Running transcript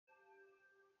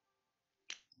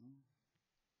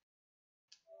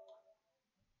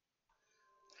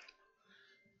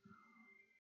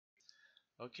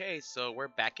Okay, so we're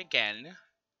back again,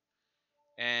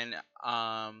 and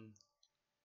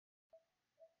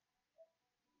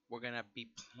we're gonna be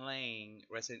playing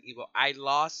Resident Evil. I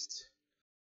lost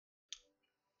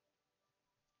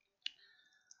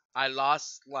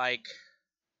like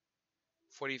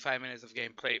 45 minutes of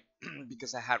gameplay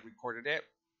because I had recorded it.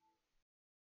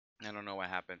 I don't know what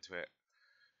happened to it.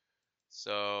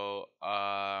 So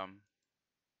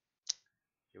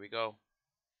here we go.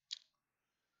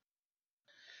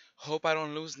 Hope I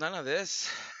don't lose none of this.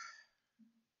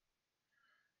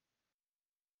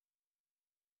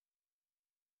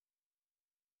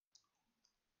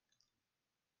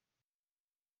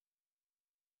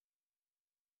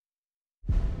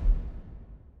 All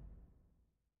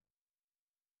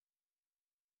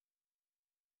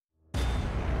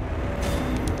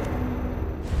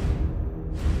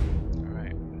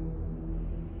right.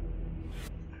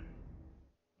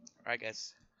 I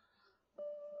guess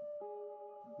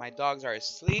my dogs are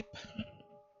asleep.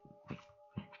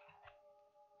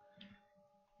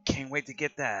 Can't wait to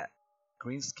get that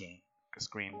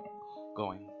screen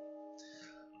going.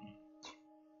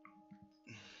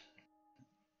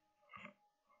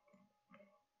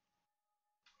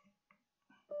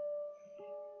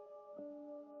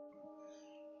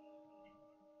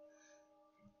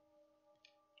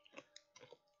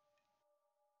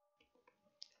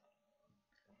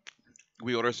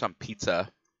 We ordered some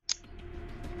pizza.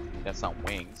 Got some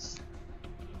wings.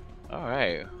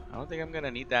 Alright, I don't think I'm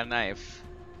gonna need that knife.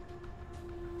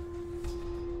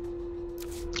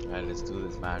 Alright, let's do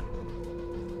this, man.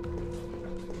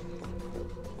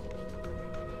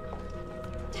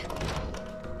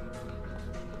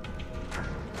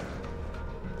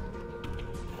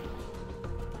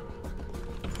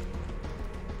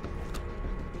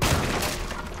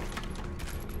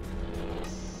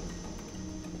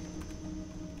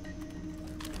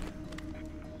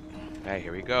 Alright,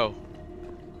 here we go.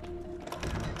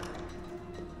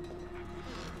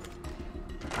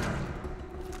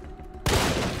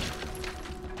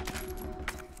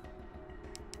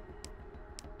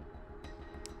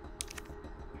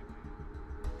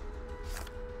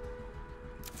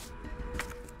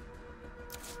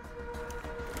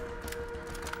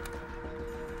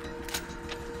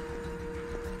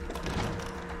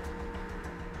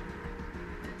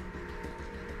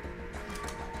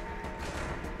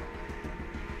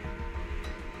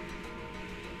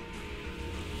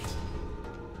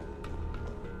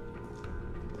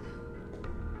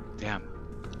 Damn.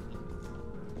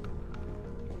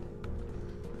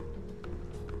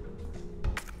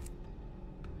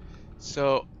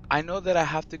 So, I know that I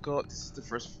have to go. This is the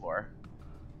first floor.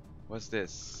 What's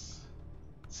this?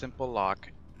 Simple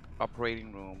lock.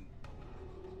 Operating room.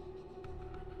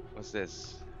 What's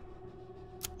this?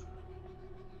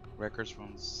 Records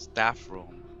room. Staff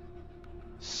room.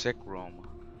 Sick room.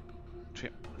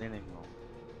 Linen room.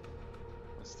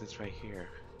 What's this right here?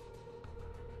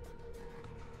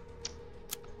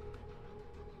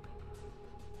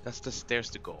 That's the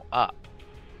stairs to go up.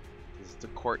 This is the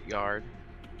courtyard.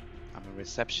 I'm in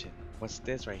reception. What's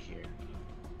this right here?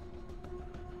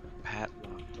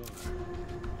 Padlock door.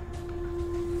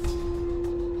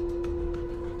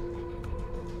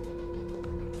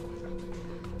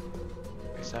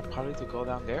 Is that probably to go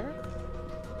down there?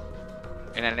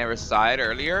 And I never saw it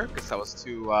earlier because I was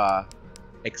too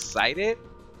excited.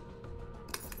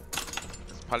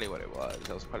 That's probably what it was.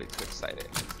 I was probably too excited.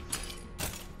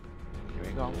 Here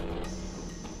we go.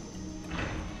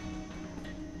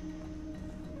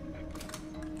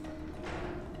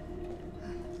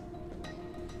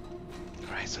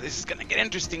 Alright, so this is gonna get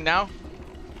interesting now.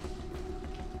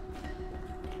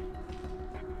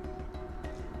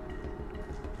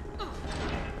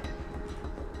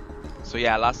 So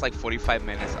yeah, I lost like 45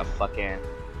 minutes of fucking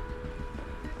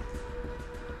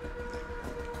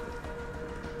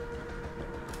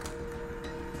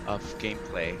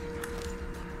gameplay.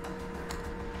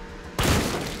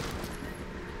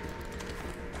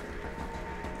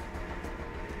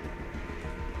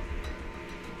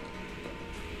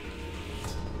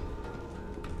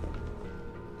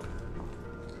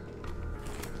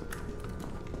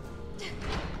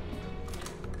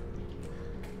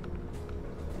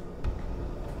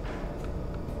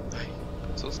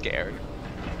 So scared.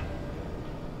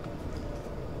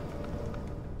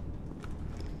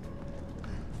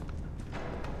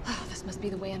 Oh, this must be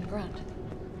the way underground.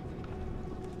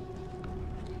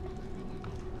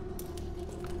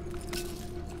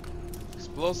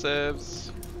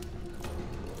 Explosives.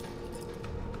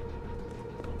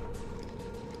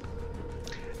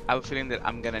 I have a feeling that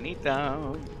I'm gonna need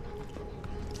them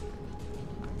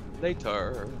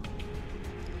later.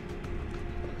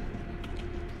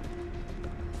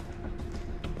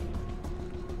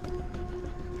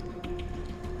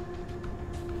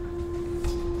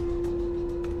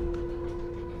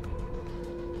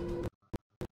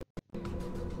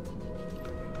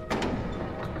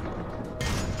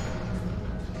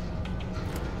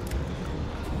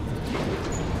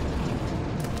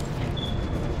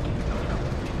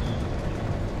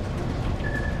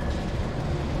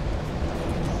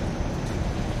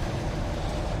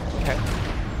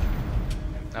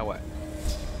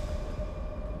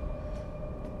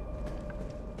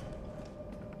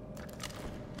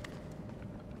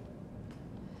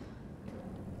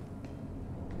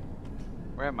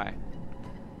 Where am I?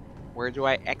 Where do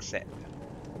I exit?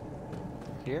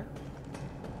 Here?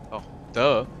 Oh,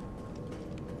 duh.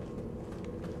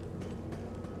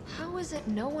 How is it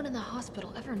no one in the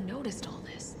hospital ever noticed all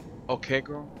this? Okay,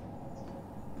 girl.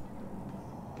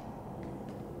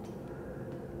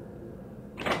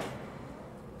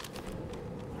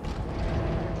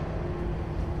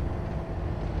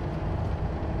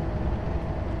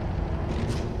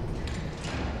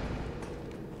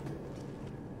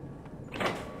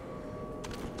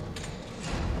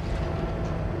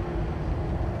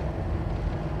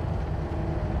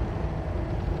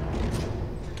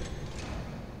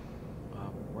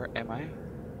 Where am I?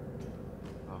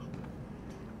 Oh.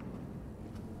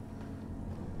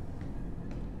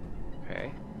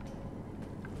 Okay.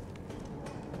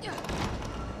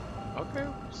 Okay,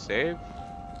 save.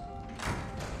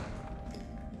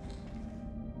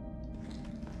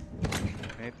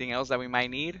 Anything else that we might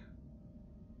need?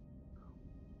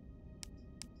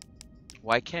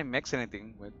 Well, I can't mix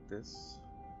anything with this.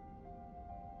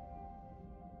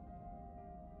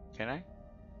 Can I?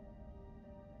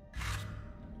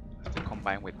 Have to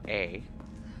combine with A.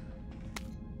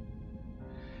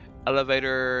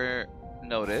 Elevator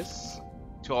notice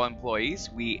to all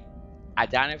employees. We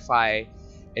identify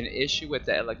an issue with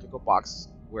the electrical box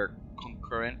where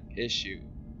concurrent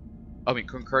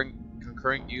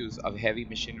use of heavy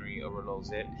machinery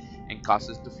overloads it and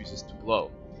causes the fuses to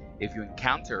blow. If you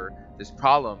encounter this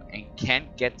problem and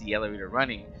can't get the elevator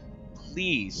running,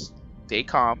 please stay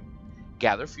calm,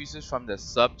 gather fuses from the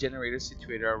sub-generator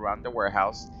situated around the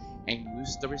warehouse, and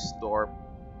use the restore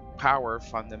power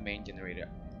from the main generator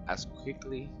as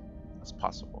quickly as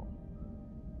possible.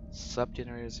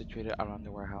 Sub-generator situated around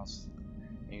the warehouse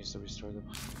and use to restore the...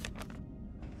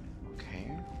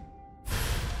 Okay.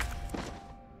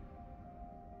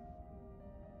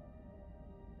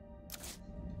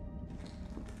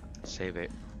 Save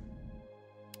it.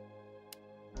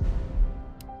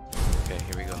 Okay,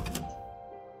 here we go.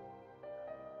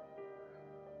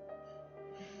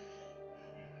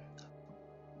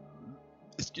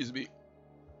 Excuse me.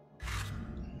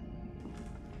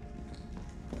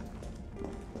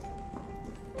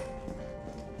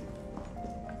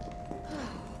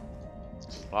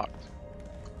 It's locked.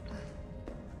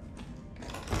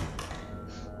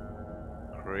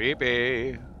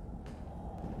 Creepy.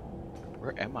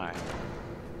 Where am I?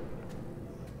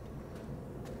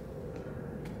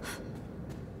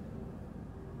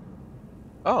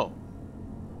 Oh.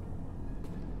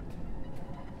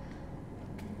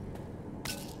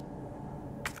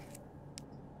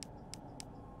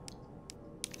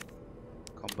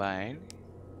 Combine.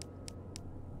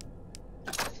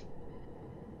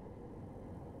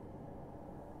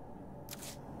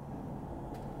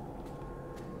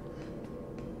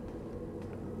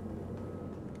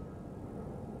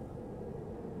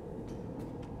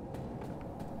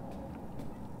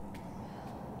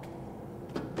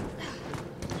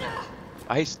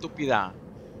 Ay, estúpida.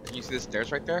 Can you see the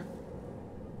stairs right there?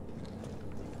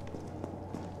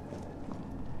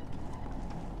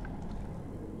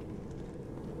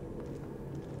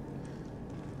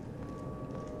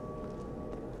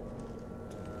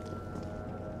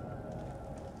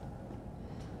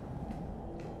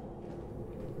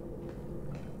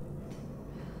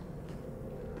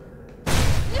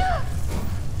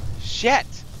 Shit!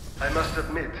 I must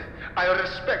admit, I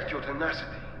respect your tenacity,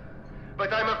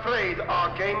 but I'm afraid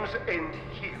our games end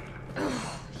here.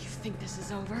 You think this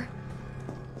is over?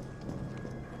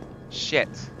 Shit.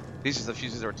 These are the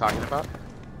fuses that we're talking about?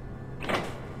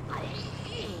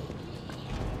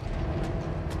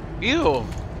 Ew!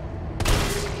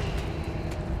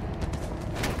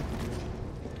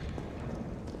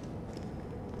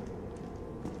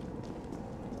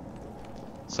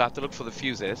 So I have to look for the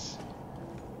fuses.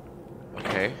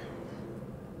 Okay.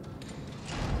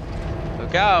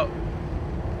 Look out!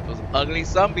 Those ugly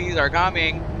zombies are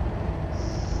coming!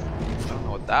 I don't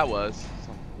know what that was.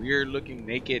 Some weird looking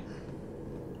naked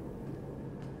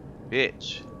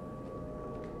bitch.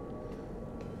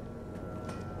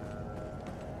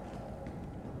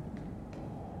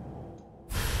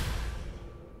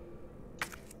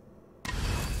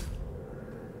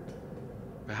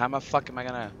 But how the fuck am I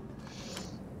gonna...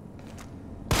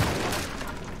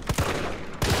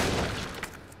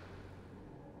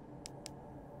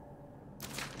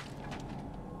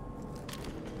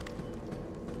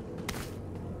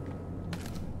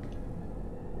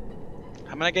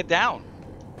 How am I gonna get down?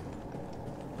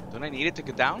 Don't I need it to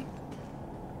get down?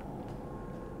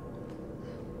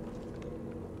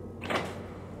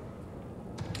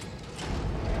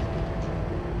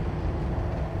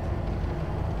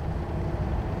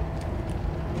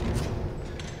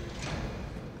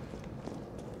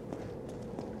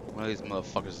 One of these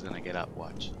motherfuckers is gonna get up.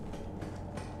 Watch.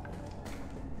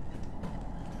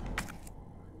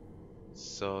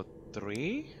 So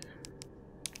 3.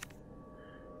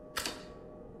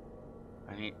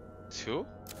 I need 2.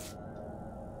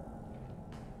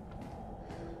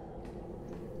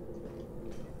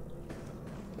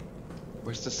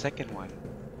 Where's the second one?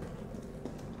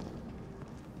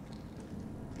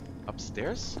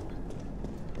 Upstairs?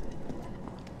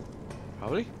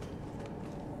 Probably.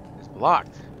 It's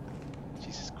blocked.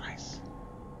 Jesus Christ.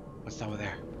 What's over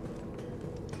there?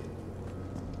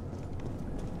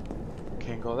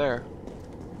 Can't go there.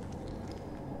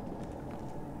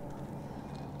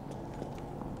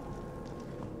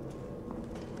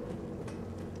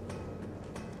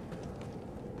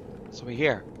 It's over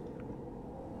here.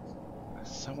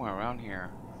 Somewhere around here.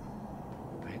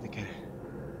 I need to get it.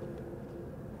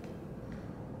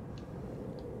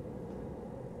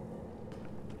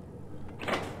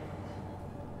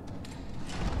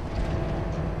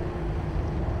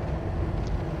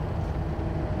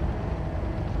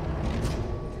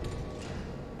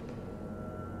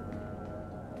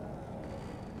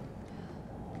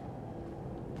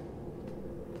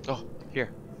 Oh,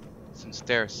 here. Some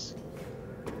stairs.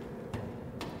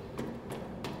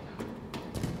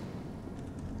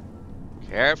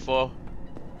 Careful.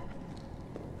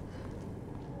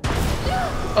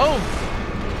 Oh!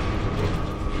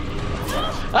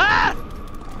 Ah!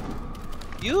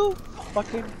 You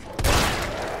fucking...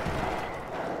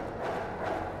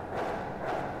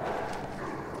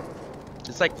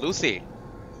 It's like Lucy.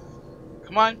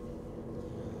 Come on.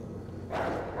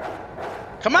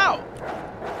 Come out!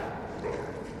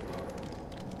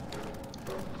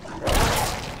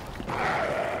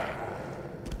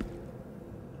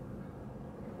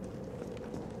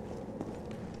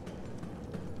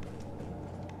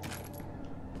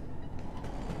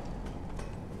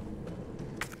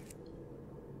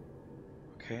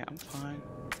 Okay, I'm fine.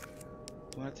 Do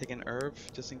you want to take an herb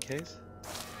just in case?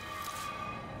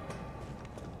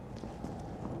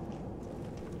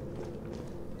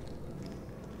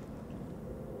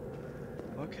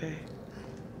 Okay.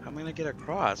 How am I gonna get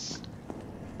across?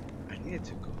 I needed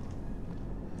to go.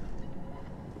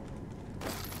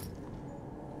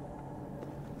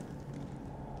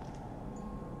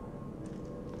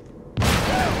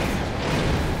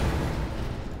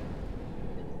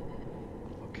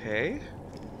 Okay.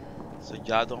 So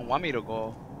y'all don't want me to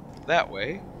go that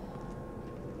way.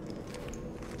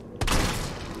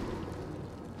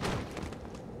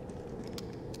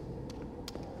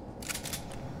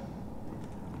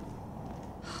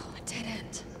 Oh, a dead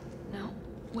end. No,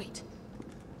 wait.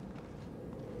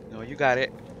 No, you got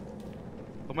it.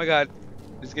 Oh my god.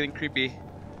 This is getting creepy.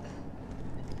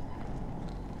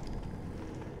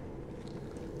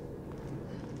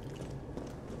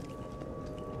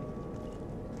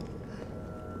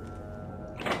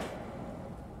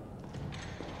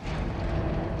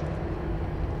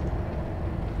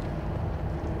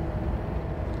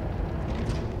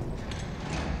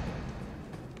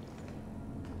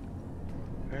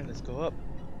 Alright, let's go up.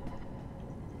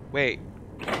 Wait.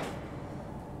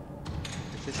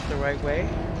 Is this the right way?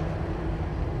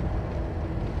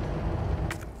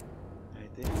 I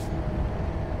think.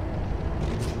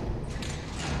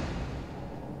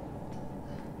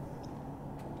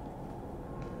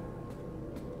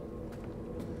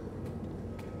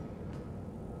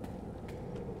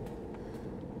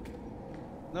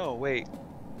 No, wait.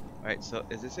 Alright, so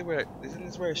is this where isn't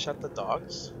this where I shut the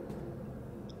dogs?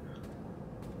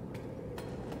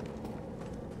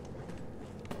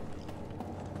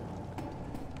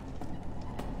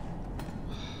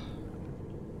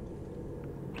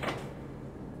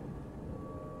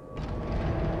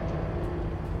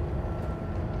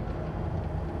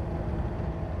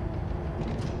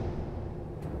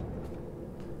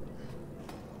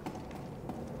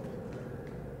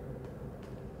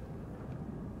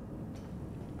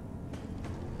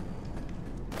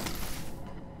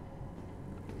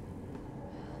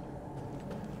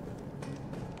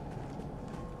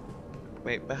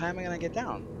 Wait, but how am I gonna get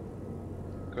down?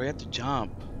 Girl, you have to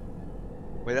jump.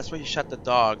 Wait, that's where you shut the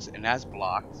dogs, and that's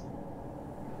blocked.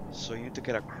 So you need to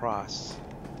get across.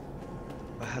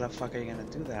 But how the fuck are you gonna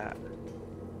do that?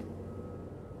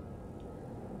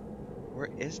 Where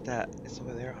is that? It's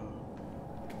over there, huh?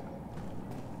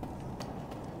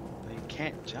 No, you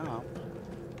can't jump.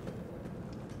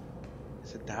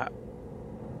 Is it that?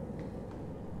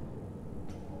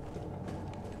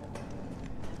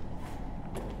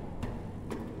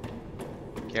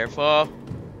 Careful.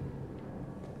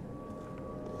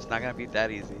 It's not gonna be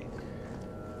that easy.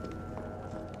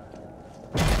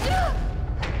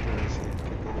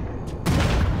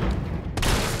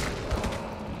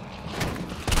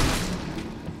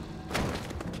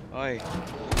 Oi.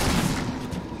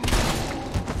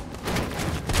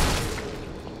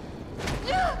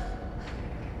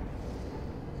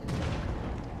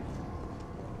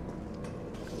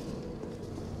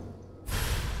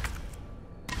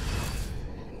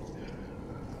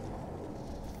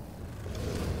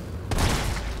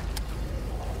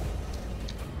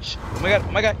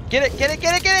 Oh my god, get it, get it,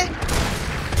 get it, get it!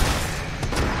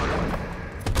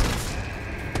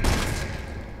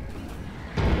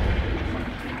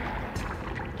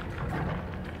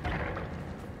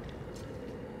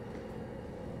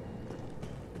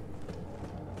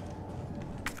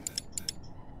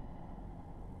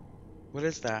 What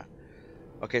is that?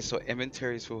 Okay, so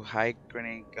inventories will high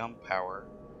grenade gunpowder.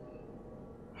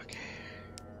 Okay.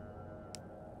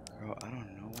 Girl, I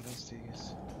don't know what else to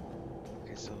use.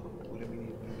 Okay, so what do we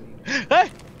need? What do we need? Hey!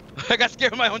 I got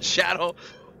scared of my own shadow.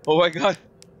 Oh my god.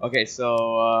 Okay,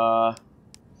 so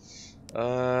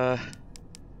I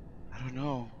don't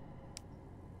know.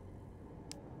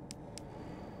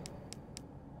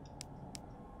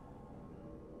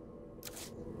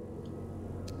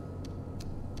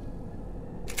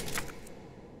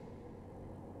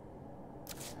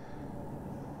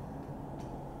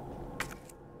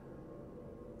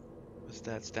 What's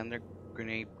that? Standard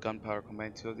grenade gunpowder.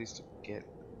 Combine two of these to get.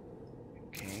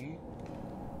 Okay.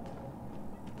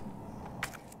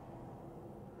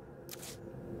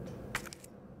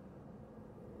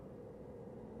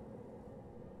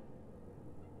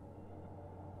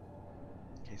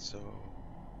 Okay, so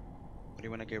what do you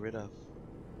want to get rid of?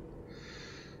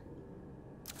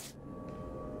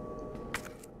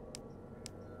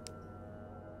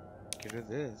 Get rid of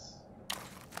this.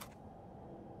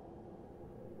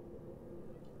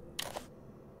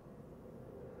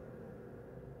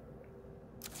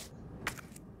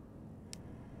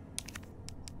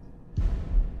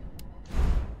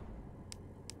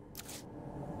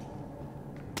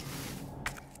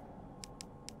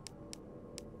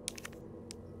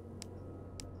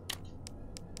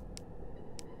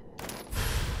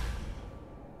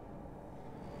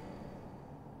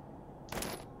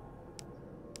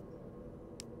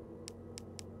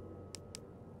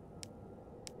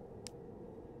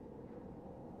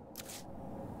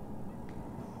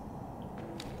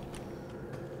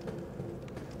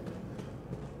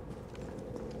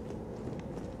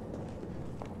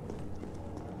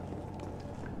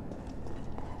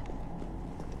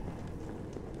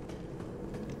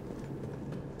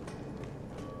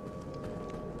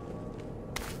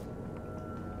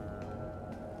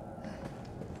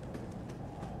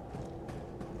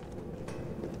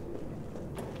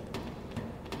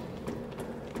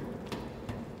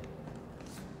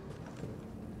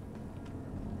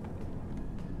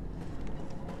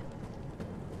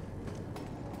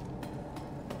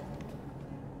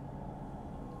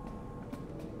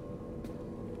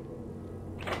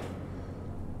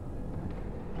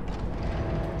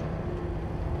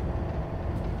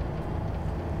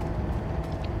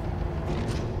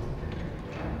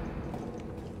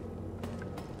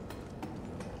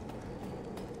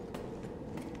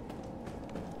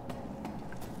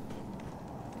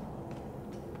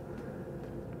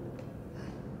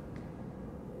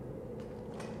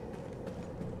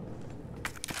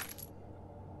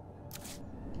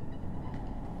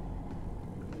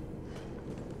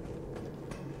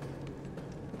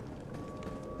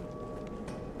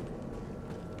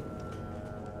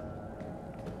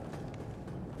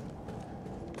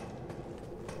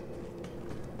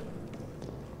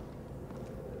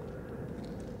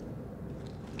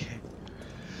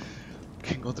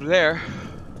 Can go through there.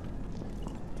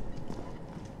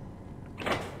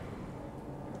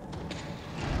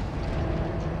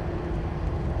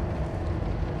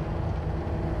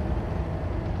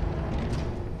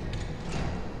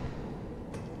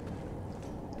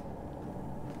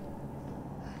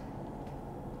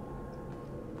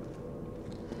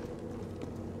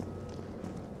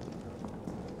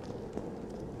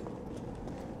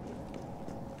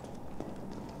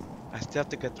 I still have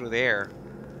to get through there.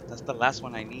 That's the last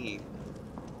one I need.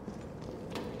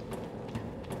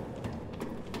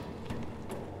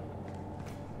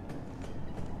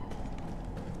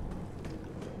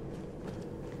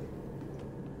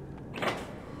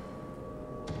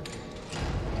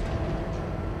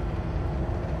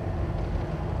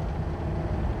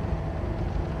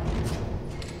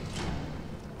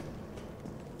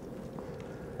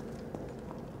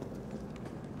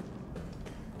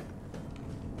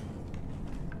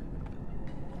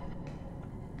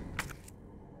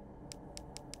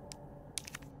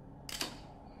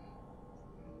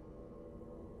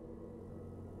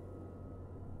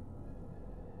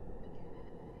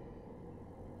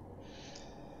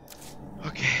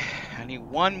 I need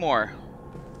one more.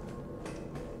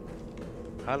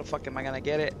 How the fuck am I gonna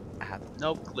get it? I have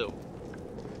no clue.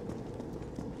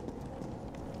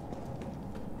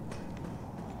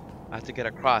 I have to get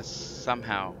across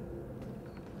somehow.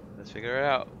 Let's figure it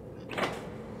out.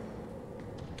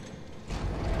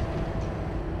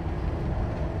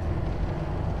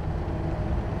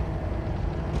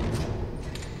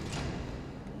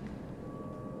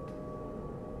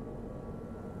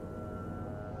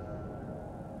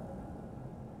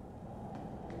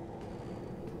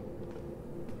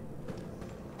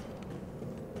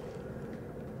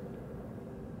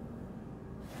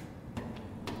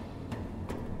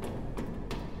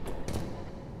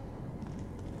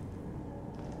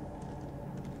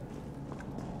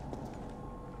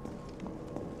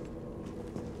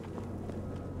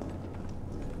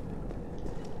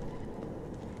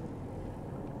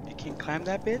 Can climb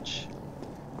that bitch?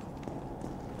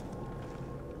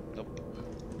 Nope.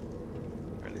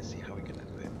 Alright, let's see how we're gonna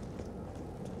do it.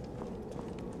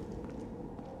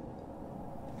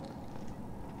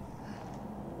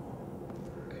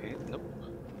 Okay, nope.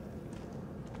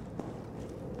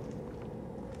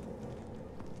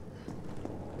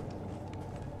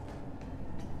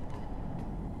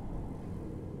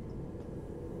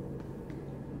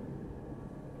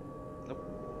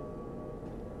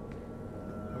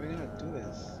 Do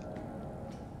this.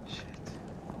 Shit.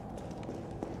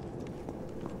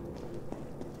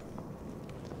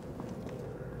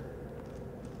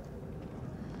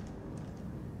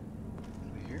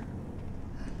 Over here?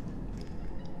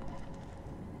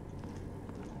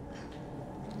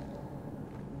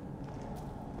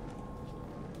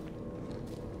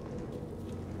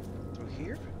 Through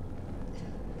here?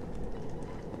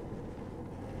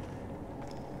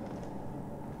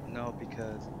 No,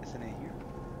 because isn't it here?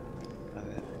 Of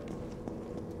it.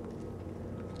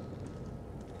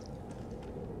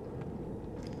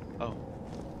 Oh,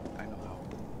 I know how.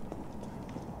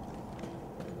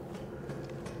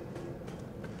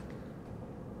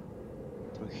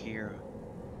 Through here.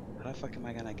 How the fuck am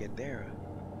I gonna get there?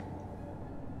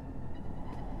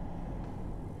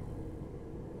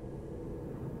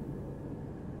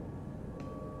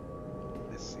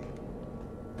 Let's see.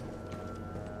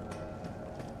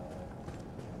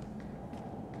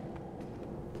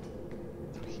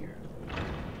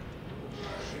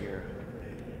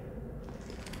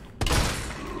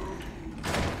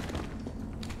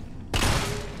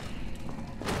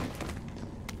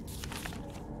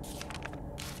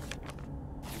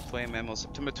 Memo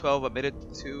September 12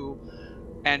 admitted to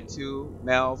N2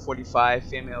 male 45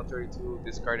 female 32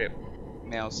 discarded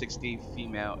male 60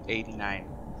 female 89.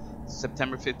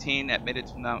 September 15 admitted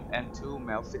to N2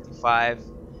 male 55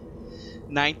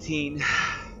 19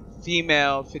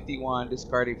 female 51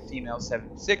 discarded female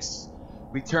 76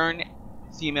 return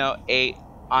female 8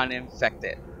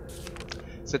 uninfected.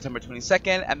 September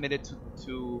 22nd admitted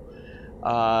to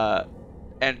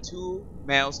N2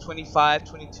 males 25,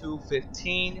 22,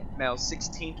 15, males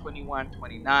 16, 21,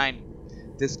 29.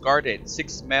 Discarded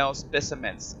 6 male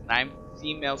specimens, 9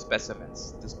 female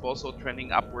specimens. Disposal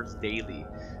trending upwards daily.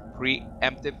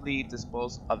 Preemptively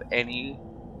dispose of any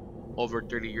over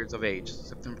 30 years of age.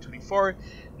 September 24,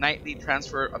 nightly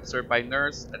transfer observed by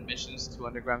nurse. Admissions to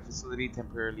underground facility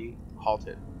temporarily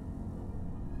halted.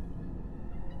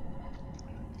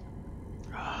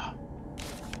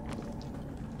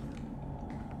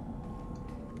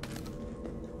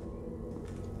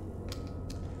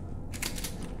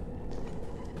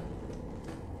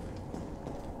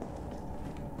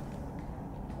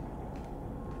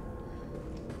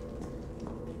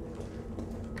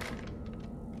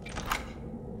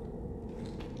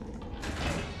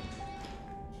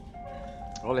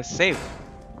 Oh, let's save.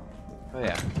 Oh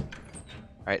yeah.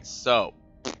 Alright, so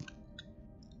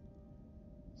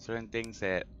certain things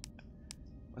that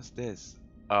what's this?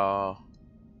 I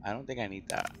don't think I need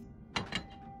that.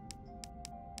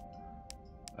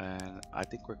 And I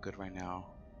think we're good right now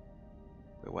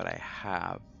with what I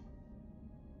have.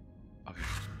 Okay.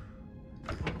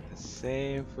 Let's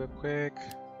save real quick.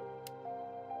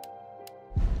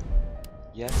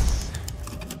 Yes.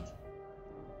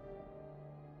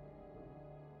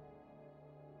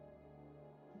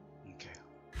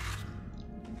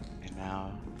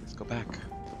 Now, let's go back.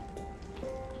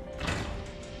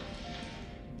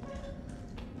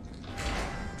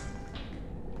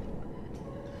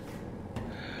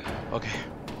 Okay,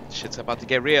 shit's about to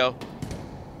get real.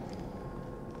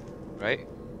 Right?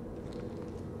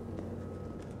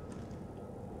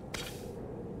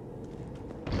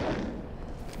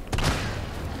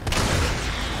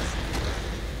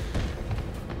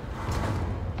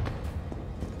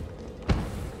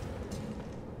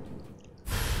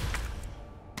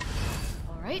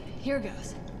 right, here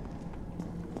goes.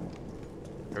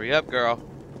 Hurry up, girl.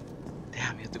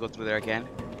 Damn, you have to go through there again.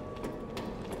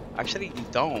 Actually, you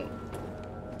don't.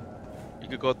 You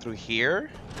could go through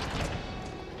here.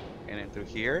 And then through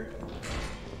here.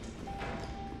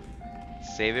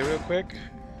 Save it real quick.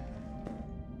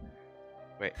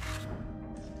 Wait.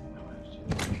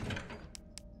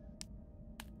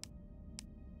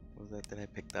 What was that I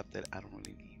picked up that I don't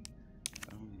really need? I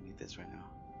don't really need this right now.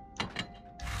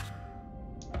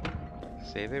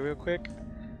 Save it real quick.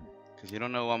 Because you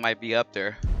don't know what might be up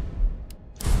there.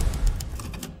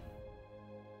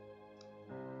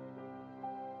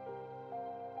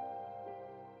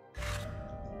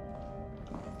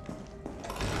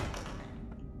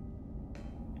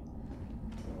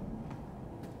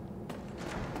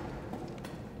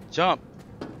 Jump.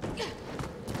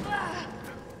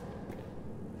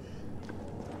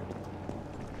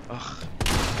 Ugh.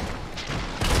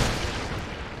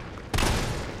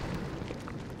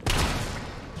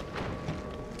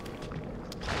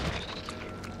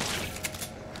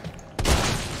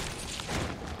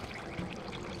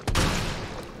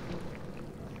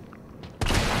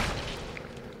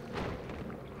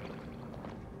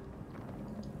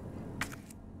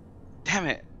 Damn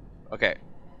it. Okay.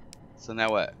 So now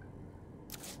what?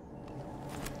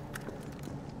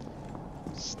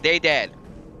 Stay dead,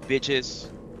 bitches.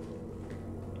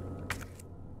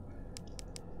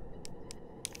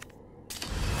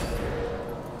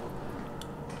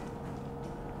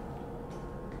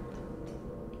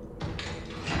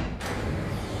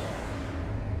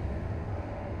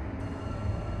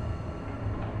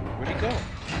 Where'd he go?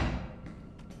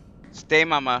 Stay,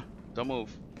 mama. Don't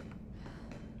move.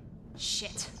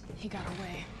 Shit, he got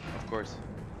away. Of course,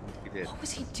 he did. What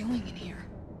was he doing in here?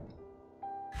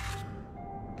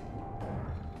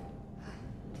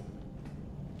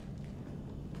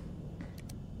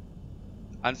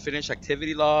 Unfinished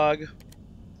activity log.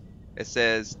 It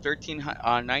says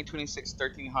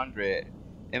 9/26/1300.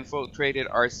 Infiltrated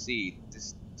RC.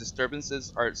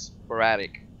 Disturbances are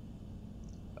sporadic.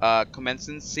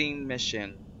 Commencing scene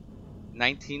mission.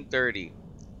 1930.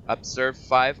 Observed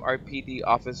 5 RPD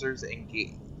officers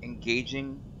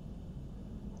engaging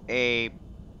a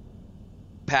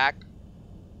pack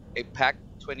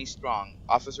 20 strong.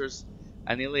 Officers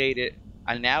annihilated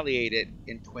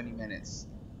in 20 minutes.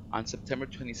 On September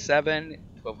 27,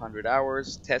 1200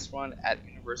 hours, test run at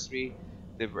University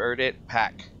diverted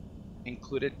pack.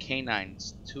 Included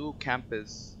canines, 2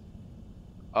 campus,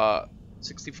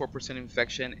 64%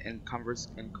 infection and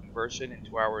conversion in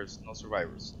 2 hours, no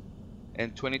survivors.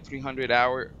 And 2300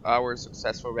 hours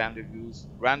successful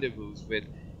rendezvous with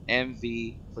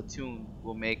MV platoon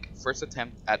will make first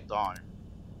attempt at dawn.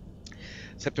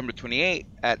 September 28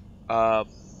 at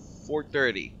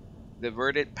 4:30.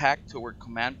 Diverted pack toward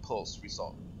command post.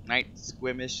 Result: night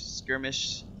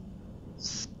skirmish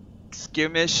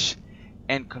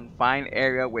and confined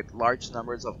area with large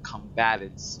numbers of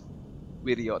combatants.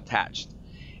 Video attached.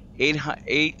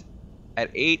 8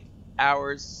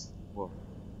 hours. Well,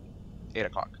 8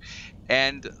 o'clock.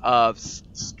 End of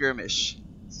skirmish.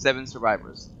 7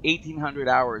 survivors. 1800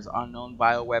 hours. Unknown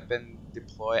bioweapon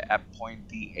deploy at point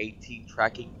D18.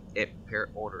 Tracking it per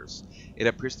orders. It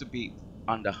appears to be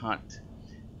on the hunt.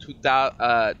 2000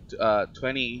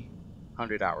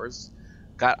 hours.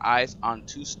 Got eyes on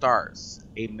 2 stars.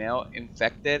 A male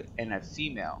infected and a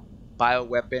female.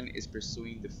 Bioweapon is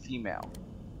pursuing the female.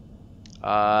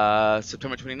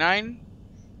 September 29.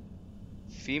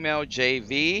 Female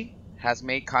JV has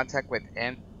made contact with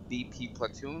MVP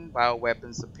platoon.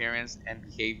 Bioweapons appearance and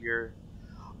behavior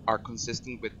are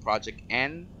consistent with Project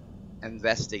N.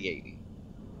 Investigating.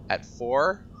 At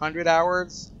 400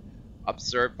 hours,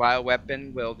 observed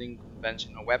bioweapon wielding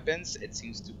conventional weapons. It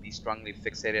seems to be strongly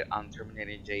fixated on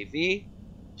terminating JV,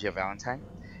 Jill Valentine,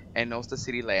 and knows the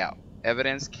city layout.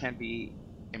 Evidence can be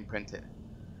imprinted.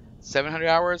 700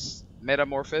 hours,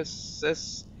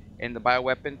 metamorphosis in the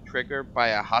bioweapon triggered by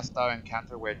a hostile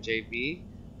encounter with JV.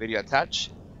 Video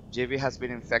attached. JV has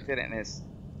been infected and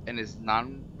is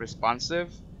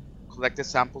non-responsive. Collected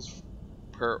samples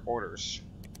per orders.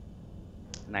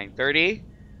 9:30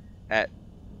 at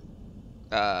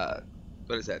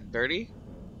what is that? 30?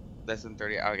 Less than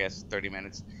 30. I guess 30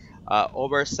 minutes.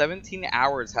 Over 17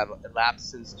 hours have elapsed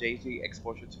since JV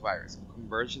exposure to virus.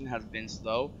 Conversion has been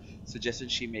slow, suggesting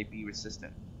she may be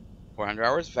resistant. 400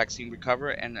 hours, vaccine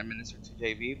recovered and administered to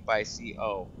JV by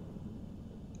CO.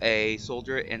 A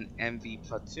soldier in MV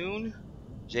platoon.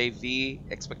 JV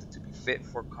expected to be fit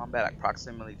for combat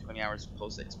approximately 20 hours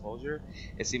post-exposure.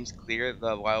 It seems clear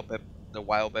the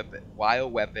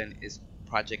wild weapon is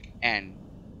Project N.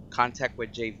 Contact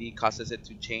with JV causes it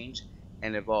to change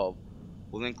and evolve.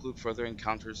 Will include further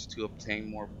encounters to obtain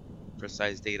more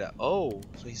precise data. Oh,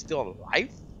 so he's still alive?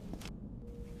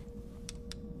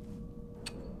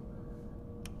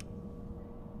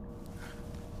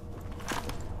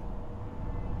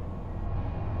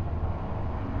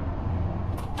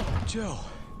 Joe,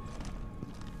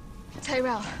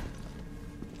 Tyrell.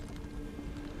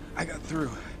 I got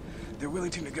through. They're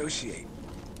willing to negotiate.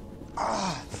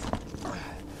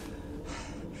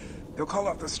 They'll call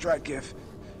off the strike if,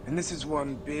 and this is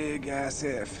one big-ass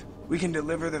if, we can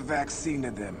deliver the vaccine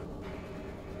to them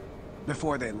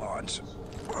before they launch.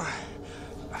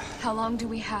 How long do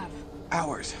we have?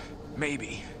 Hours,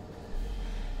 maybe.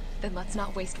 Then let's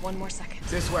not waste one more second.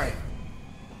 This way.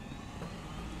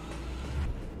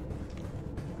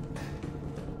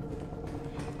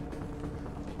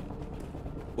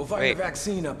 We'll find Wait. the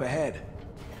vaccine up ahead.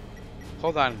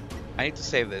 Hold on. I need to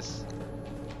save this.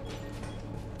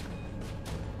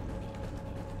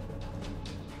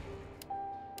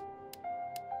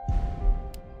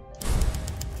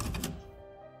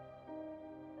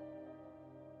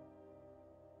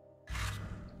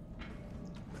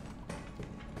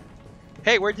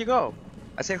 Hey, where'd you go?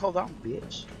 I said hold on,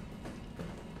 bitch.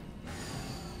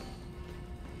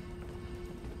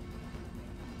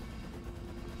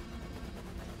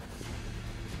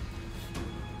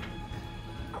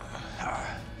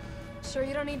 Sure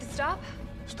you don't need to stop?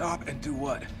 Stop and do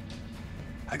what?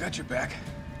 I got your back.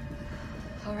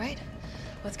 All right,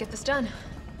 let's get this done.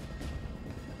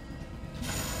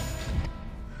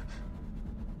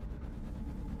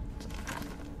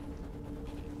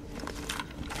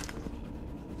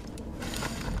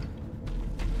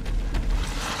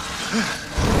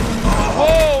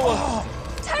 Whoa!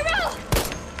 Tyrell!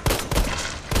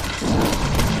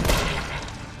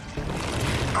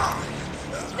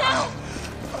 No!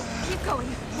 Keep going.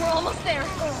 We're almost there.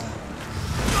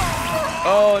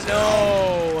 Oh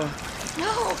no!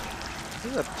 No!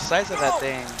 Look at the size of that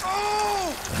thing.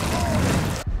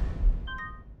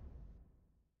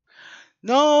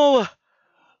 No!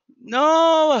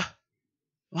 No!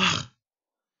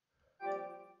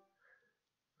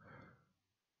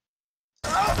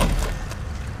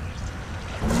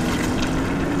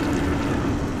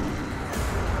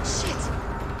 Shit!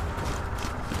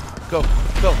 Go,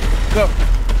 go, go,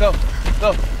 go,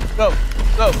 go, go,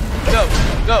 go, go,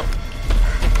 go.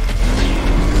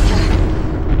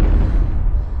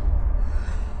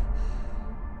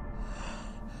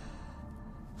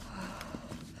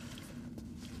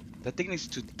 That thing needs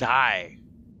to die.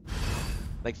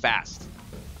 Like fast.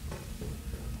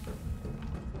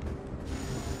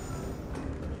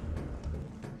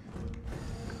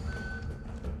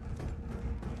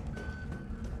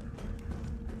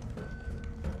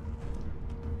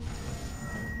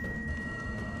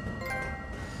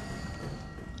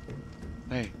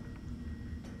 Hey.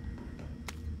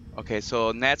 Okay,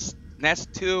 so Nest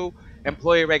 2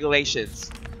 employee regulations.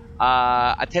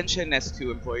 Attention Nest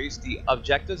 2 employees, the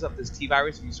objectives of this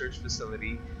T-Virus research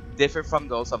facility differ from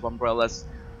those of Umbrella's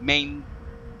main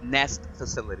Nest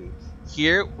facility.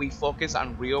 Here, we focus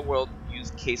on real-world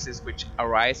use cases which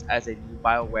arise as a new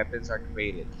bioweapons are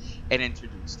created and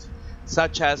introduced,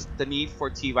 such as the need for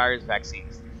T-Virus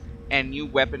vaccines and new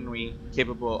weaponry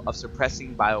capable of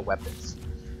suppressing bioweapons.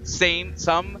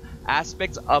 Some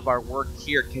aspects of our work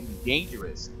here can be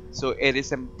dangerous, so it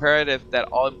is imperative that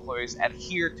all employees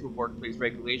adhere to workplace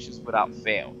regulations without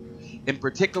fail. In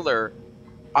particular,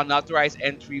 unauthorized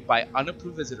entry by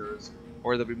unapproved visitors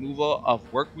or the removal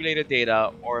of work-related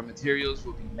data or materials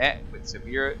will be met with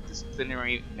severe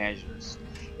disciplinary measures.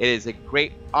 It is a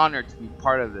great honor to be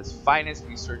part of this finest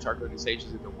research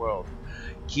organizations in the world.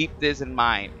 Keep this in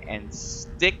mind and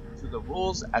stick to the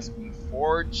rules as we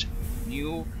forge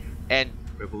new and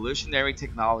revolutionary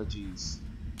technologies.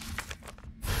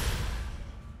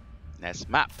 Next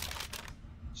map.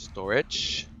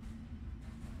 Storage.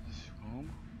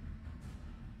 Room.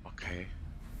 Okay.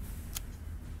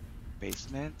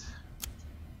 Basement.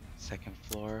 Second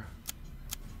floor.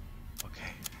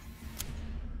 Okay.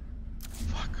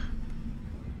 Fuck.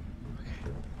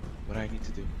 Okay. What do I need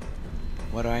to do?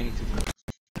 What do I need to do?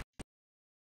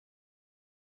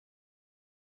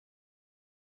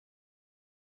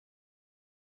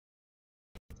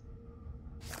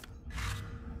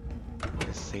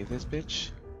 Let's save this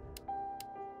bitch.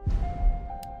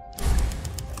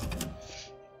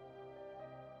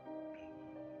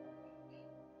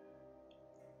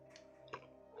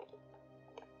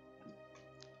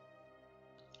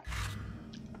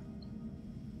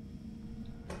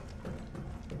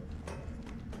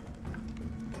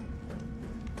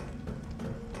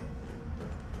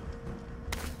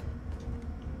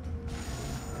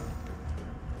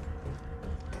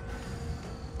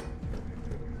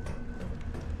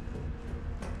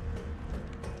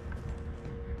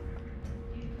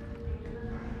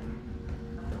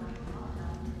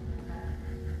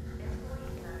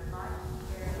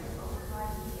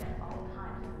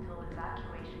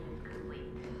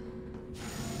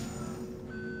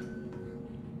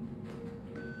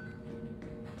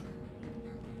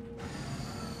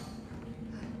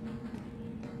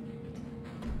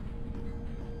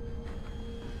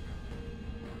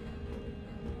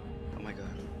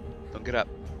 Look it up.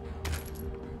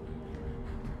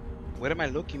 What am I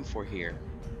looking for here?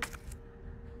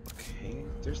 Okay,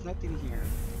 there's nothing here.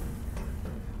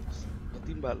 There's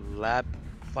nothing but lab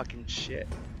fucking shit.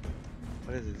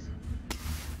 What is this?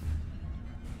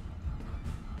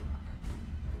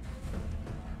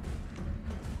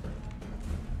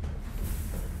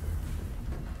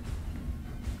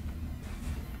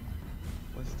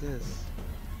 What's this?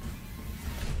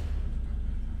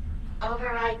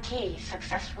 Override key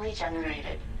successfully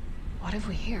generated. What have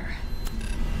we here?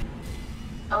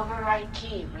 Override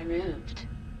key removed.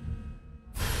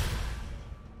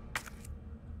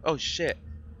 Oh shit.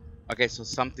 Okay, so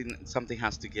something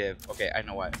has to give. Okay, I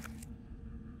know what.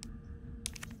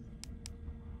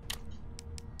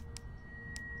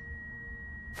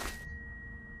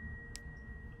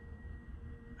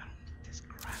 I don't need this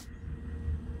crap.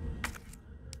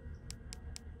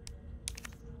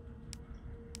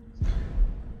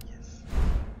 Yes.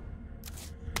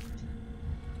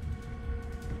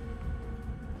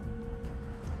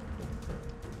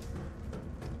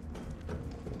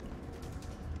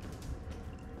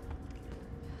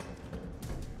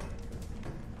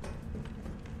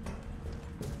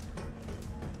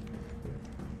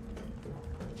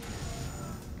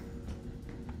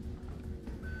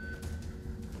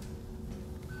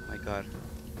 My god.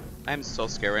 I'm so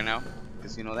scared right now.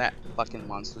 Because you know that fucking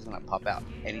monster's gonna pop out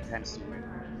anytime soon.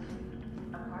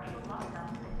 A partial lockdown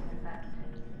has been effected.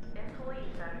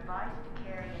 Employees are advised to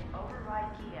carry an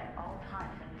override key at all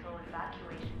times until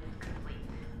evacuation is complete.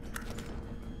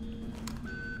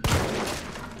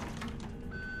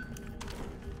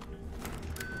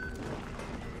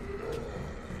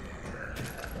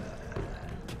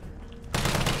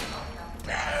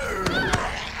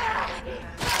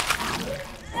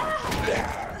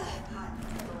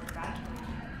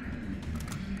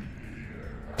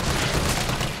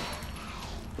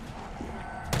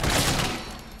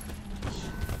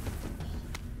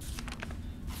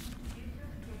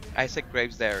 Isaac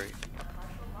Graves' diary.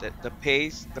 The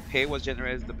pay was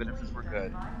generous, the benefits were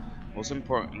good. Most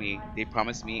importantly, they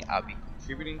promised me I'll be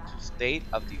contributing to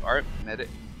state-of-the-art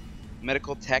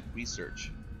medical tech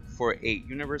research. For a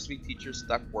university teacher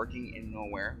stuck working in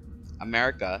nowhere,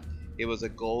 America, it was a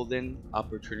golden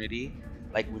opportunity,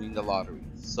 like winning the lottery.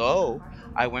 So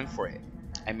I went for it.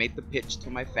 I made the pitch to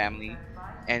my family,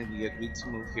 and we agreed to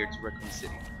move here to Raccoon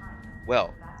City.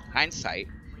 Well, hindsight,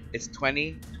 it's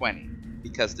 2020,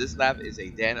 because this lab is a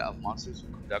den of monsters who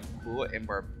conduct cruel and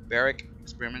barbaric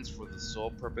experiments for the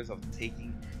sole purpose of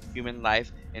taking human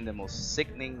life in the most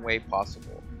sickening way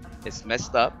possible. It's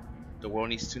messed up, the world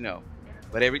needs to know.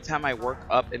 But every time I work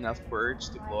up enough courage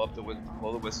to blow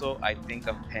the whistle, I think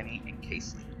of Penny and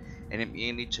Casey, and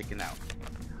immediately chicken out.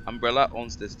 Umbrella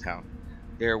owns this town.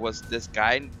 There was this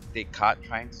guy they caught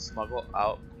trying to smuggle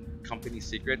out company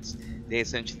secrets. They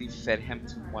essentially fed him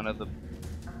to one of the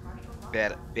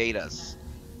betas.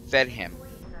 Fed him.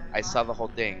 I saw the whole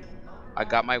thing. I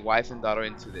got my wife and daughter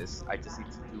into this. I just need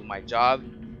to do my job,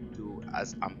 do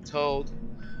as I'm told,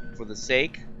 for the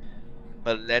sake.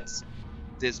 But let's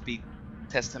this be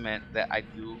testament that I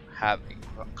do have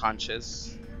a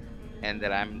conscience and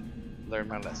that I'm learned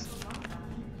my lesson.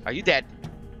 Are you dead?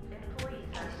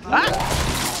 Ah!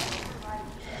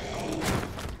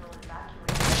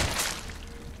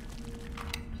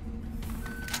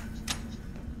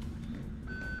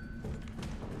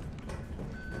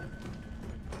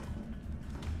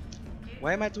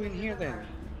 What am I doing here then?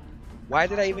 Why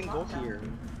did I even go here?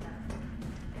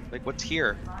 Like, what's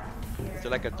here? Is there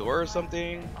like a door or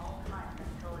something?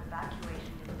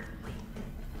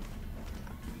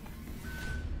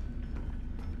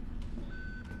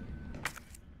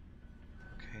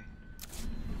 Okay.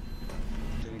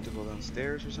 Do I need to go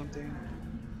downstairs or something?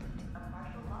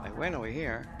 I went over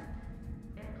here.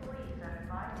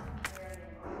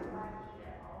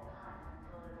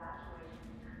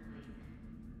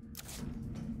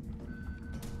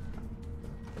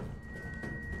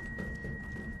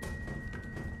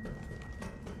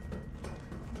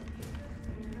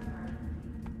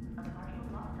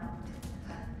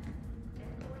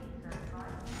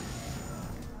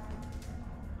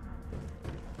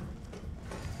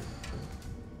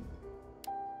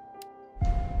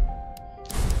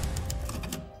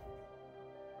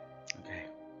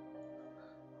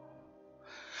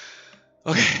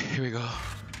 Okay, here we go.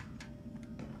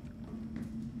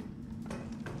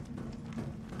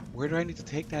 Where do I need to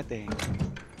take that thing?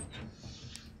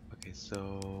 Okay,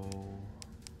 so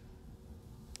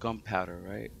gunpowder,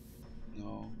 right?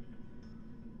 No.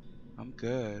 I'm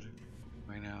good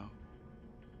right now.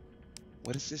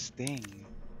 What is this thing?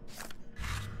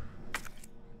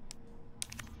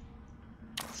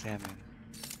 Examine.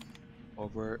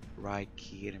 Override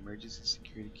key. An emergency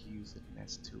security key used in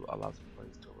S2 allows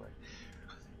employees to override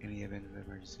any event of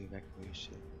emergency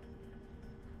evacuation.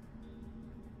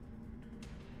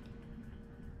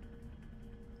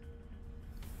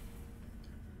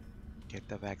 Get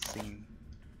the vaccine.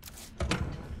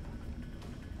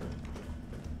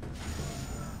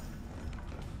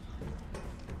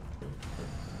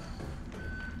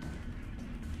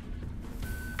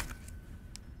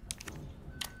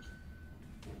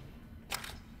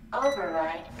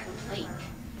 Override complete.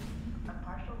 A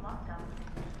partial lockdown has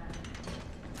been implemented.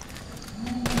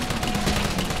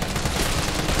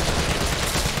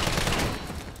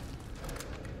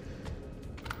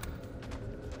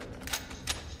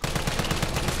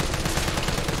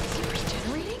 Is he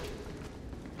regenerating?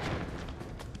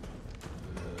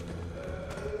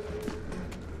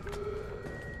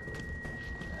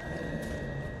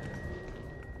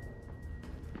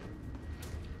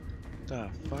 The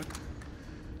fuck?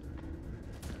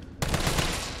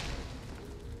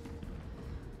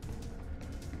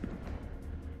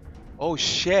 Oh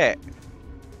shit!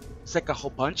 It's like a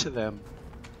whole bunch of them.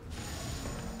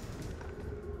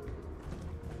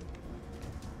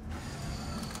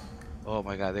 Oh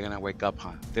my god, they're gonna wake up,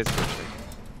 huh? This bitch right here.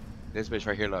 This bitch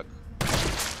right here, look.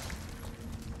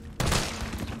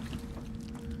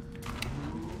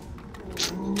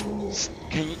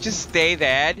 Can you just stay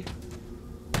dead?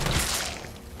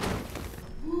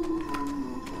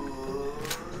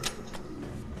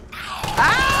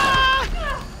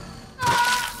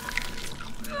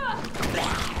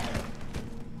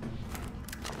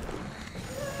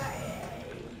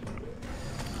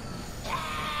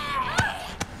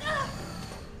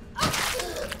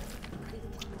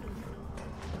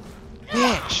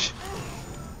 Bitch!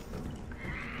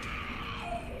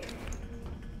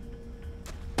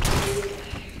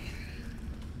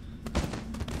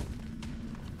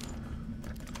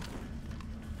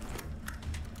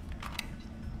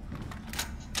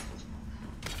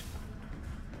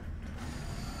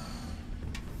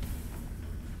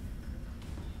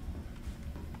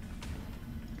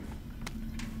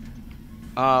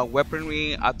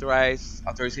 Weaponry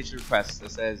authorization request.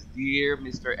 It says, "Dear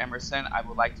Mr. Emerson, I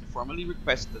would like to formally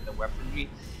request that the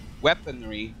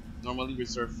weaponry normally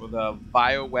reserved for the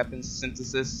bioweapons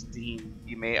synthesis team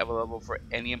be made available for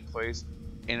any employees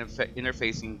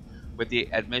interfacing with the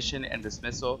admission and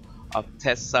dismissal of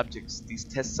test subjects. These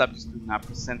test subjects do not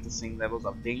present the same levels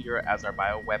of danger as our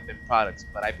bioweapon products,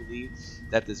 but I believe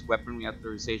that this weaponry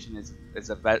authorization is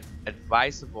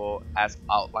advisable as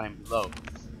outlined below.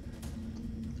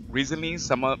 Recently,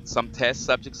 some test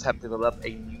subjects have developed a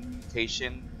new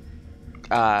mutation,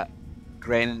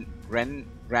 granting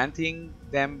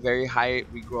them very high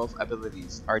regrowth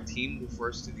abilities. Our team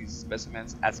refers to these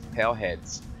specimens as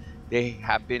paleheads. They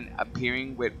have been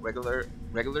appearing with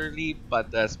regularly,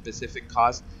 but the specific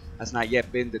cause has not yet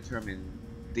been determined.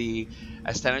 The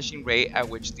astonishing rate at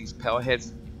which these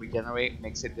paleheads regenerate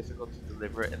makes it difficult to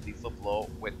deliver a lethal blow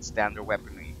with standard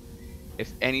weaponry.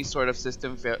 If any sort of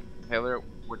system failure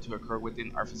were to occur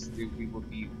within our facility, we would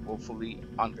be woefully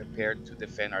unprepared to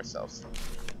defend ourselves.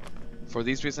 For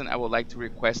this reason, I would like to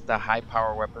request a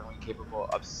high-power weaponry capable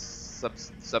of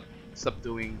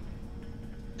subduing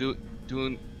the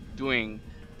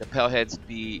paleheads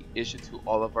be issued to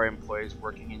all of our employees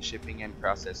working in shipping and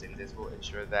processing. This will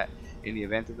ensure that in the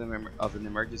event of an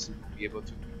emergency, we'll be able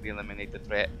to quickly eliminate the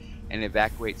threat and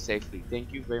evacuate safely.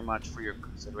 Thank you very much for your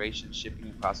consideration, Shipping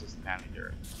and Processing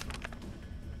Manager."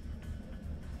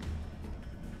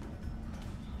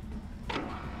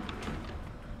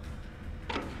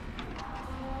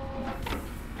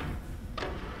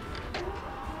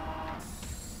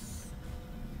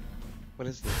 What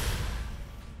is this?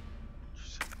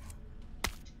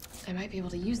 I might be able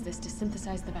to use this to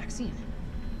synthesize the vaccine.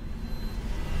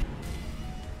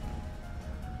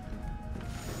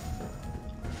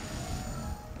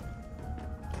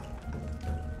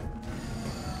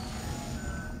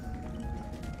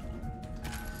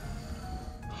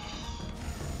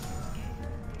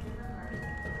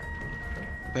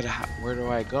 But where do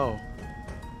I go?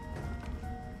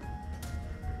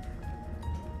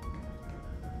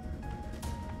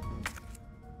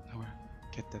 Nowhere.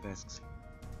 Get the vaccine.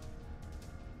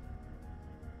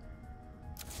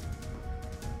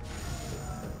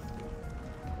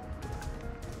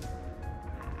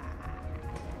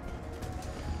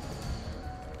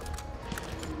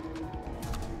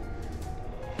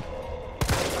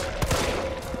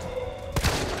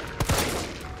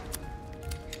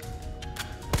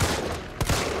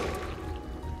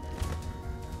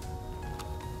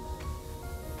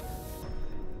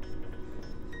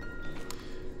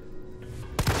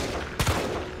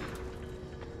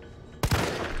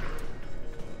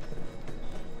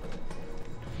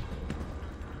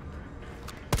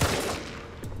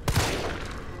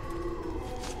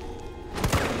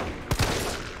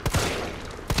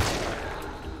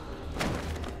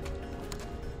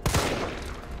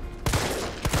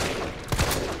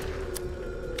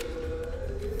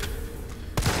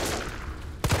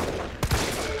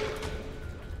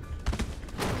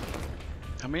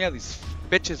 many of these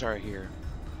bitches are here?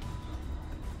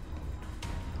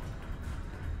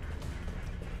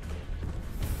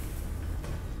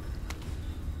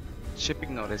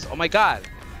 Shipping notice. Oh my god.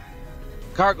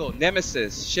 Cargo,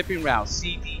 Nemesis, shipping route,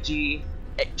 CDG,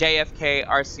 JFK,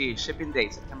 RC, shipping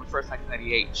date, September 1st,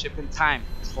 1998, shipping time,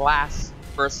 class,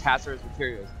 first hazardous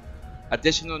materials.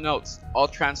 Additional notes, all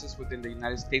transfers within the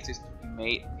United States is to be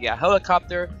made via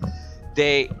helicopter.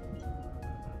 They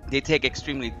take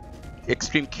extreme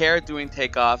care during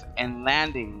takeoff and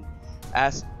landing,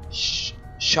 as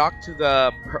shock to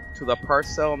the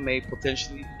parcel may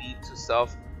potentially lead to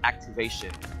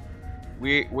self-activation.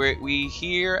 We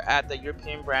here at the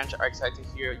European branch are excited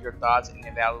to hear your thoughts and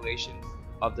evaluation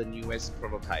of the newest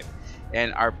prototype,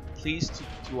 and are pleased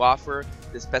to offer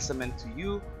the specimen to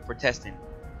you for testing.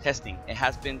 It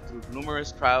has been through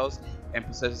numerous trials and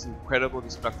possesses incredible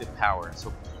destructive power,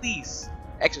 so please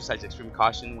exercise extreme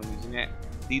caution when using it.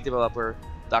 Lead developer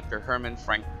Dr. Herman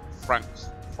Frank,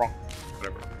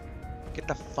 whatever. Get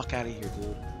the fuck out of here,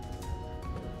 dude.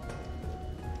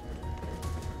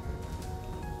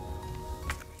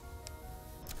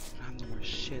 I have no more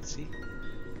shit, see?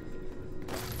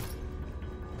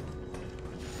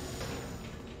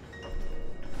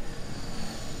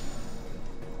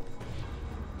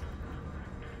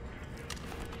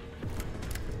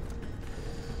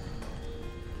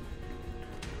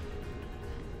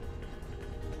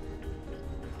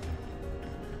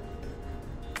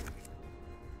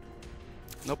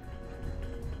 Nope.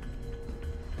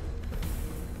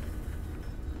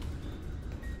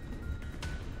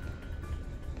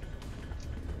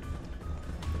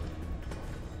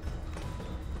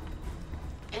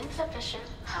 Insufficient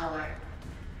power.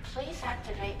 Please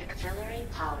activate auxiliary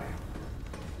power.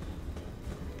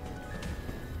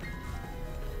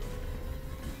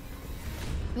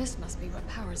 This must be what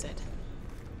powers it.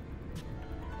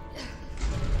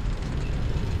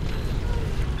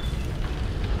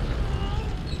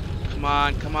 Come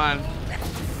on, come on.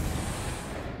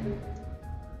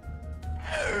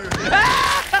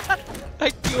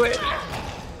 I do it.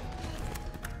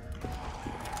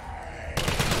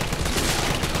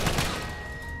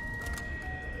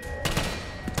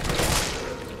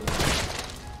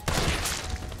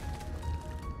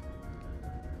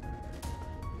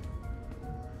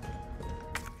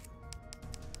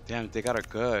 Damn, they got her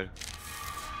good.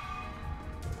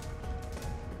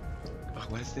 Oh,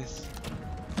 what is this?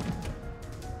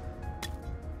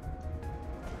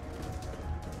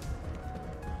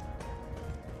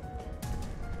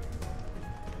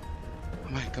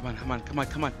 Come on, come on, come on,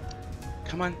 come on,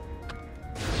 come on.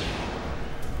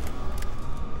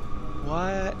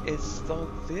 What is all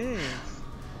this?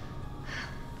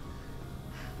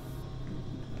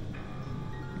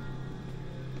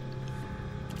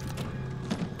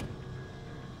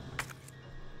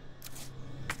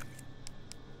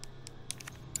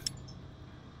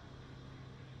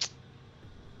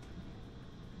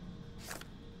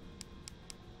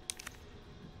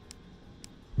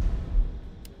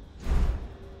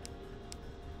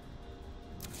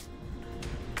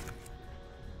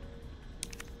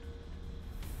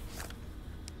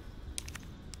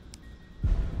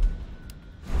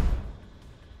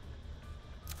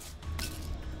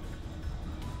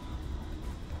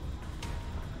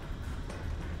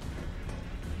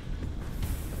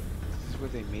 Where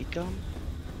they make them?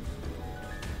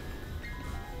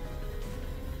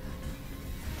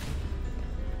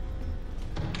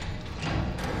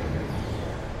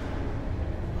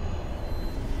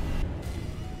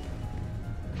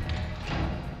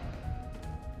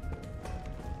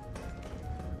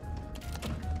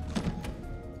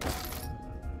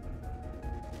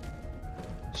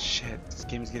 Shit, this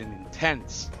game is getting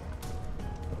intense.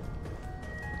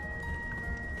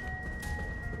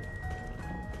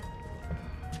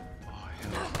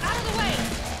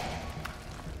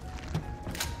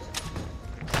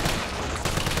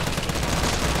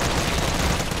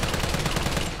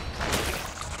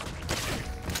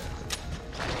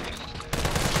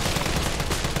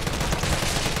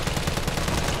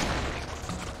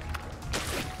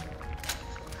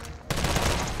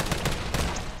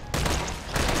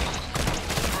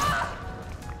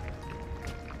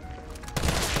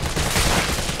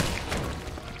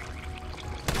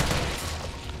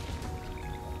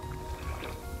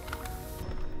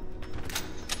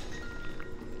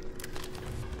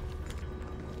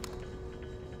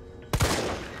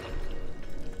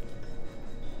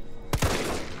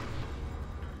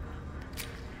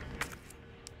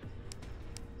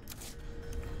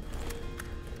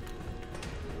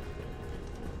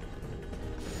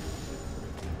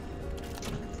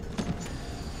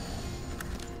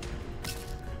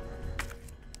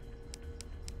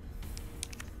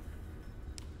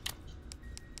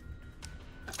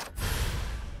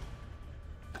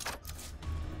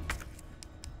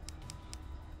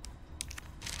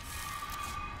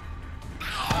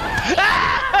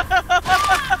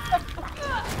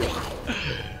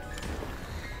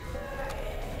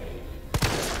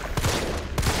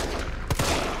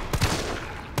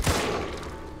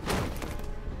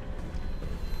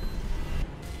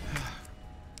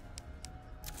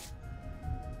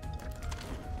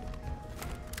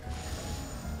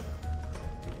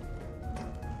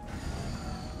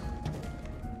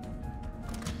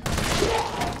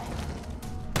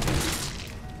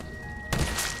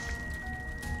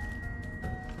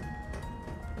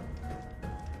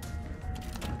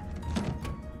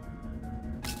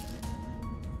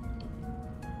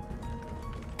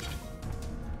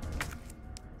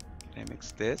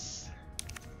 this.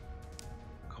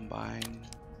 Combine.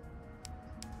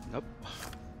 Nope.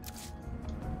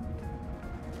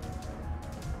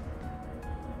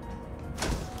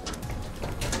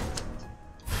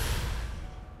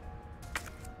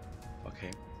 Okay.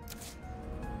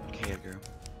 Okay, Edgar.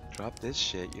 Drop this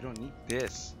shit. You don't need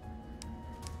this.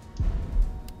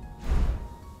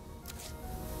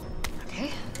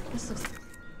 Okay, this looks...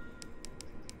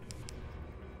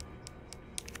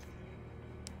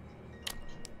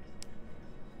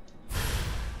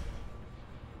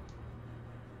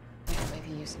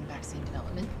 Maybe use in vaccine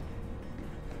development.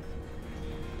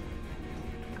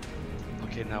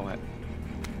 Okay, now what?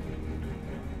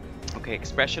 Okay,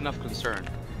 expression of concern.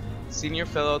 Senior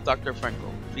fellow Dr.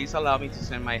 Franco, please allow me to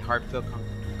send my heartfelt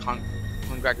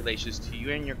congratulations to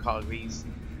you and your colleagues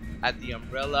at the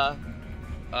Umbrella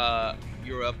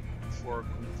Europe for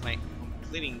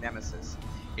completing Nemesis,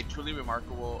 a truly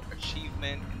remarkable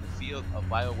achievement in the field of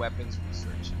bioweapons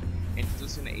research,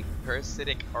 introducing a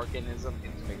parasitic organism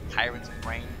into a tyrant's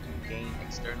brain to gain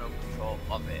external control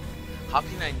of it. How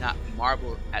can I not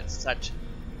marvel at such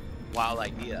wild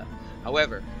idea?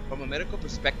 However, from a medical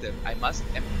perspective, I must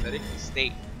emphatically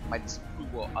state my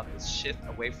disapproval of this shift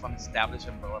away from established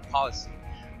umbrella policy.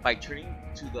 By turning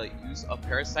to the use of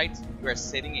parasites, we are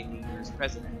setting a dangerous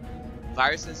precedent.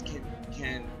 Viruses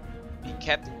can be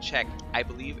kept in check. I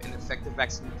believe an effective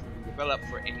vaccine can be developed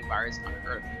for any virus on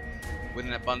Earth, with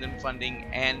an abundant funding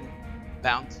and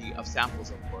bounty of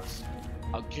samples, of course.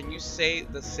 Can you say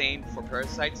the same for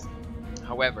parasites?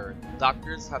 However,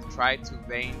 doctors have tried to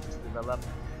develop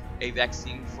a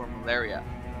vaccine for malaria.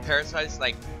 Parasites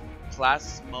like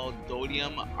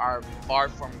Plasmodium are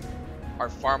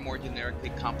far more generically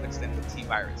complex than the T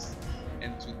virus,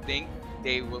 and to think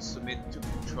they will submit to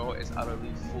control is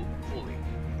utterly fooling.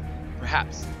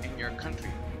 Perhaps in your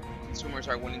country, consumers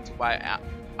are willing to buy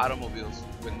automobiles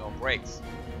with no brakes,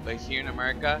 but here in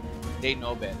America, they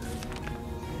know better.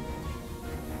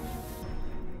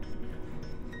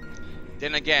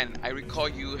 Then again, I recall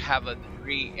you have a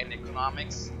degree in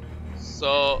economics,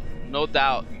 so no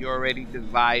doubt you already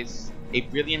devised a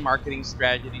brilliant marketing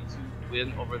strategy to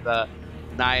win over the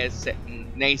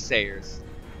naysayers.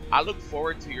 I look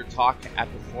forward to your talk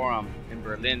at the forum in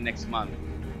Berlin next month.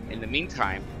 In the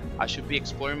meantime, I should be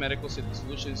exploring medical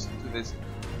solutions to this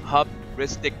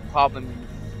hubristic problem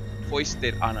you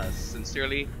foisted on us.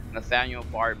 Sincerely, Nathaniel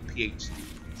Bard, PhD.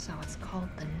 So it's called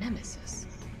the Nemesis.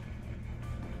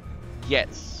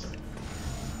 Yes.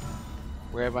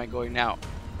 Where am I going now?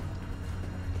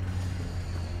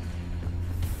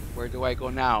 Where do I go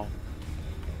now?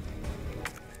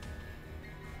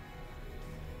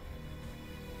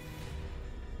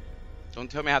 Don't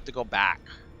tell me I have to go back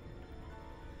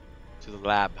to the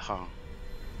lab, huh?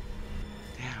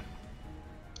 Damn.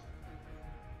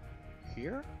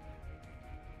 Here?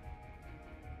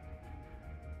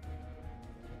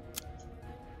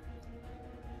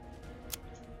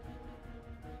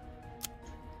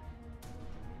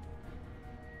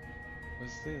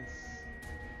 What's this?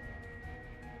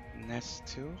 Nest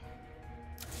 2?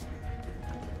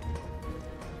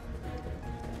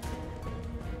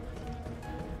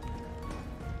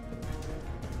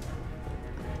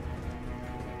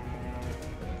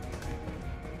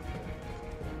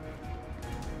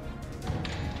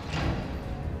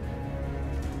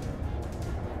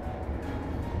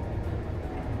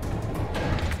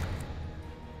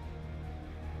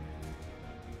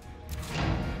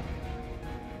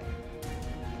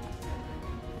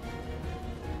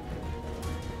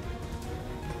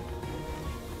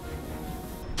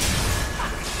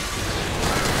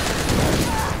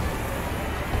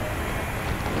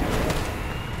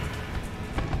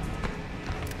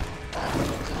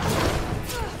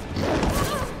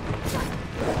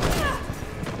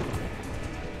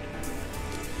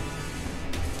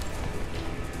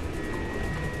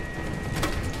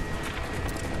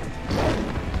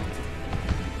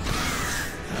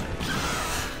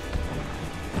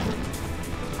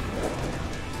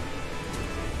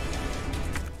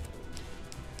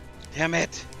 Damn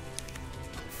it!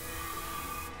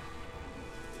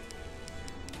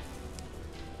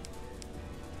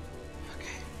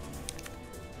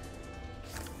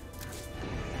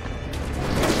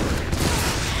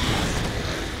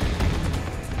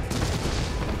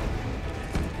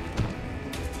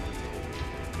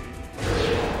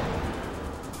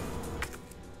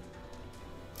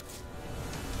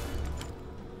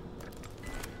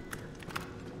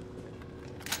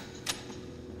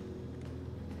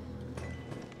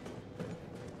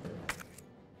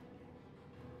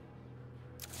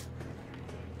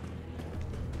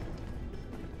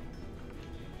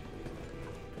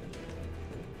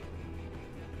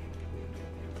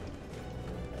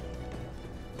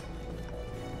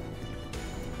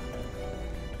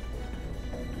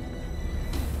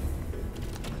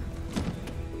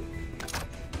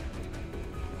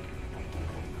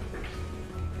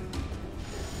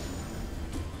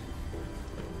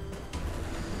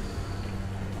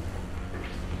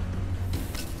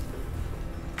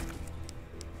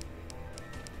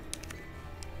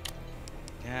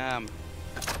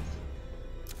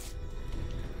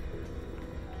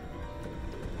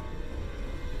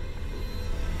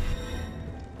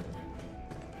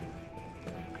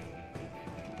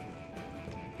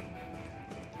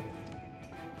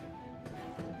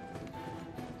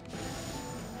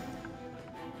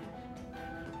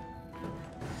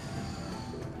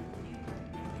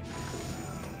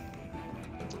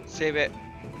 Save it.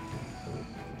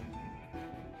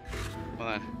 Hold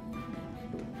on.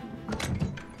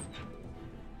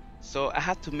 So I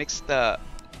had to mix the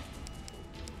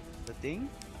thing?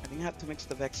 I think I had to mix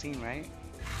the vaccine, right?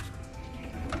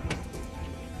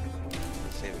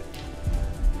 Save it.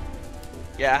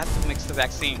 Yeah, I had to mix the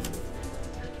vaccine.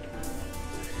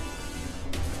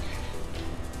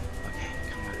 Okay,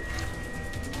 come on.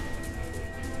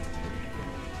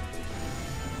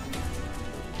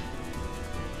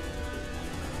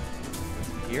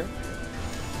 Here?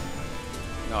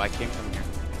 No, I came from here.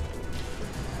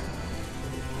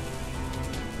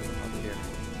 Up here.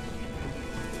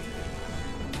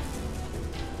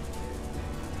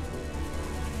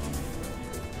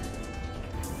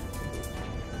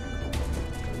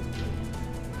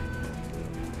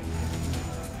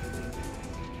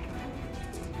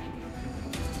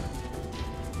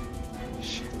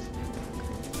 Shit.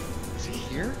 Is he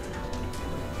here?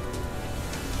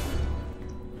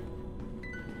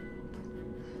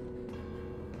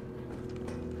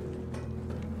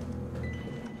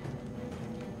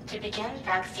 To begin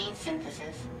vaccine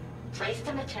synthesis, place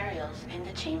the materials in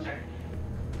the chamber.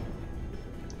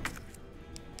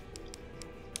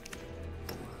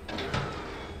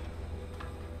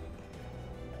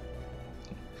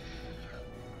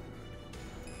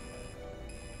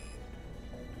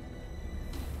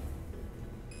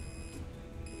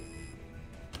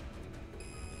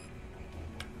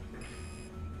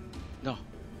 No.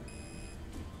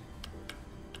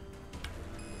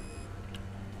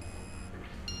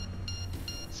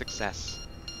 Success.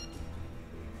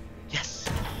 Yes.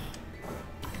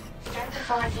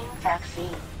 Synthesizing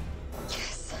vaccine.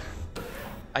 Yes.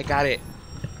 I got it.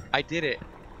 I did it.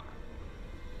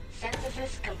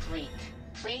 Synthesis complete.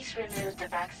 Please remove the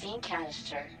vaccine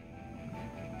canister.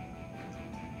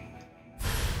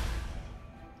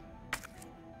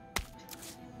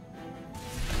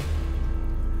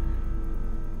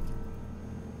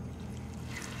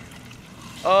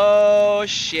 Oh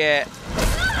shit.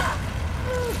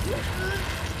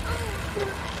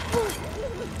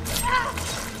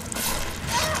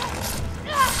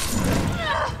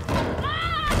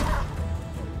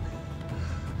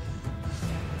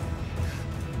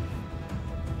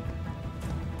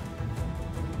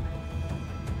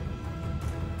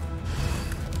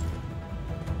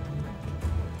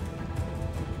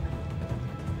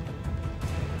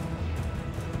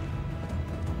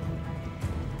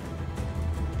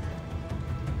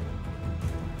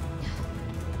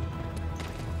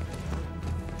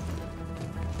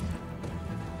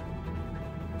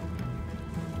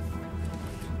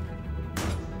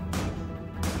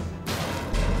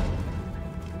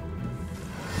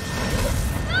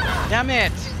 Damn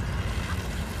it!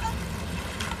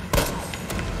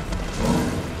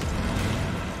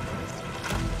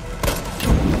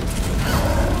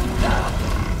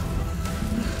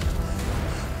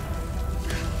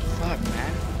 Fuck,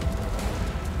 man.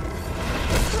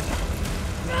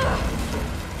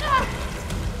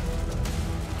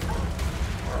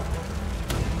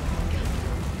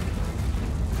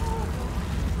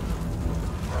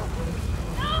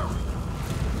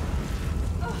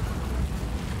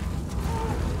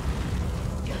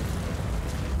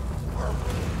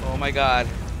 Oh my god.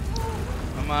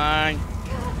 Come on.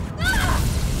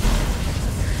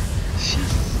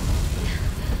 Jesus.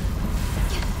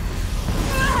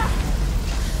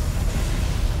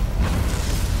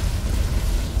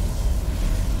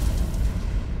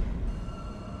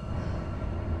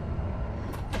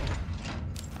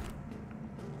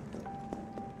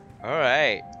 All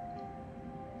right.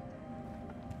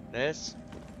 Let's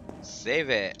save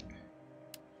it.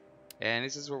 And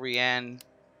this is where we end.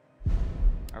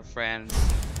 Our friends.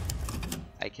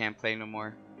 I can't play no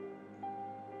more.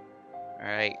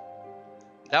 Alright.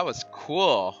 That was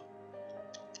cool.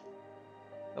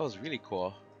 That was really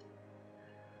cool.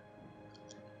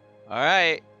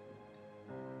 Alright.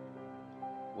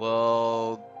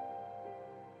 We'll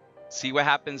see what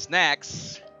happens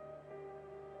next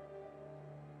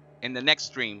in the next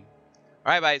stream.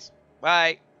 Alright, guys.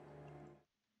 Bye.